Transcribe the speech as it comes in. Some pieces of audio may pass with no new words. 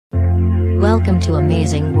Welcome to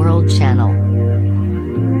Amazing World Channel.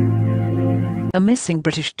 A missing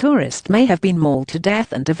British tourist may have been mauled to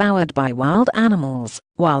death and devoured by wild animals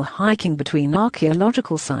while hiking between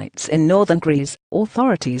archaeological sites in northern Greece,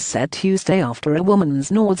 authorities said Tuesday after a woman's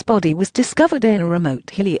gnawed body was discovered in a remote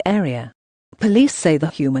hilly area. Police say the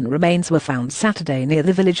human remains were found Saturday near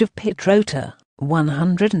the village of Petrota,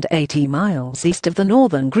 180 miles east of the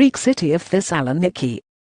northern Greek city of Thessaloniki.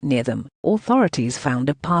 Near them, authorities found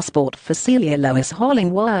a passport for Celia Lois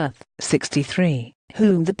Hollingworth, 63,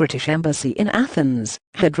 whom the British Embassy in Athens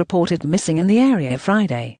had reported missing in the area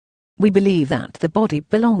Friday. "We believe that the body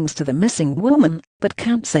belongs to the missing woman, but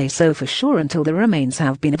can't say so for sure until the remains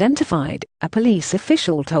have been identified," a police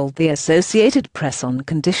official told the Associated Press on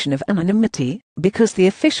condition of anonymity, because the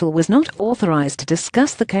official was not authorized to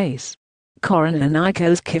discuss the case. Coroner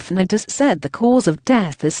Nikos Kifnidis said the cause of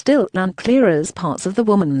death is still unclear as parts of the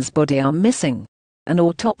woman's body are missing. An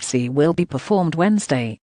autopsy will be performed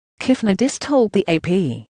Wednesday. Kifnidis told the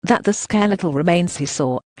AP that the skeletal remains he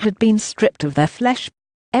saw had been stripped of their flesh.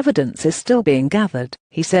 "Evidence is still being gathered,"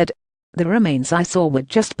 he said. "The remains I saw were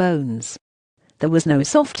just bones. There was no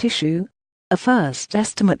soft tissue." A first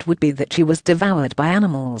estimate would be that she was devoured by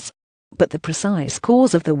animals, but the precise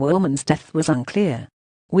cause of the woman's death was unclear.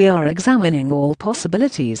 "We are examining all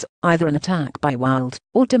possibilities, either an attack by wild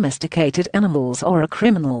or domesticated animals or a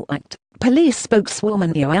criminal act," police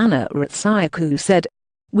spokeswoman Ioanna Ratsiakou said.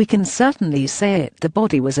 "We can certainly say the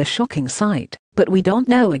body was a shocking sight, but we don't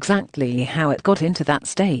know exactly how it got into that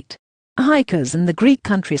state." Hikers in the Greek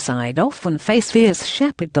countryside often face fierce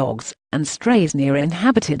shepherd dogs, and strays near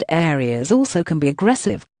inhabited areas also can be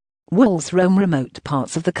aggressive. Wolves roam remote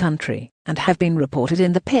parts of the country, and have been reported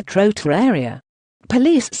in the Petrota area.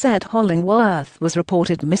 Police said Hollingworth was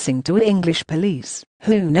reported missing to English police,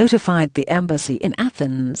 who notified the embassy in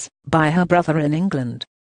Athens, by her brother in England.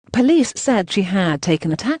 Police said she had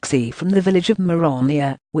taken a taxi from the village of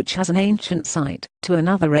Maronia, which has an ancient site, to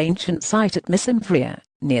another ancient site at Misymphria,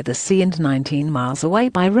 near the sea and 19 miles away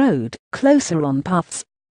by road, closer on paths.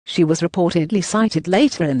 She was reportedly sighted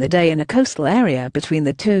later in the day in a coastal area between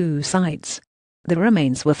the two sites. The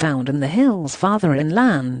remains were found in the hills farther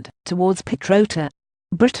inland, towards Petrota.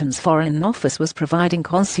 Britain's Foreign Office was providing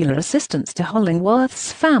consular assistance to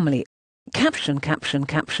Hollingworth's family. Also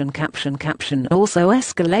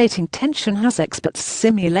escalating tension has experts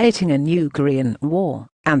simulating a new Korean war,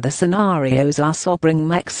 and the scenarios are sobering.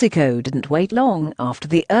 Mexico didn't wait long after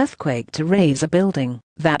the earthquake to raze a building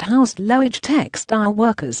that housed low-wage textile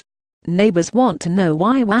workers. Neighbors want to know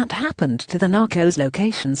why what happened to the narcos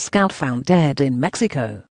location scout found dead in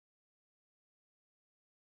Mexico.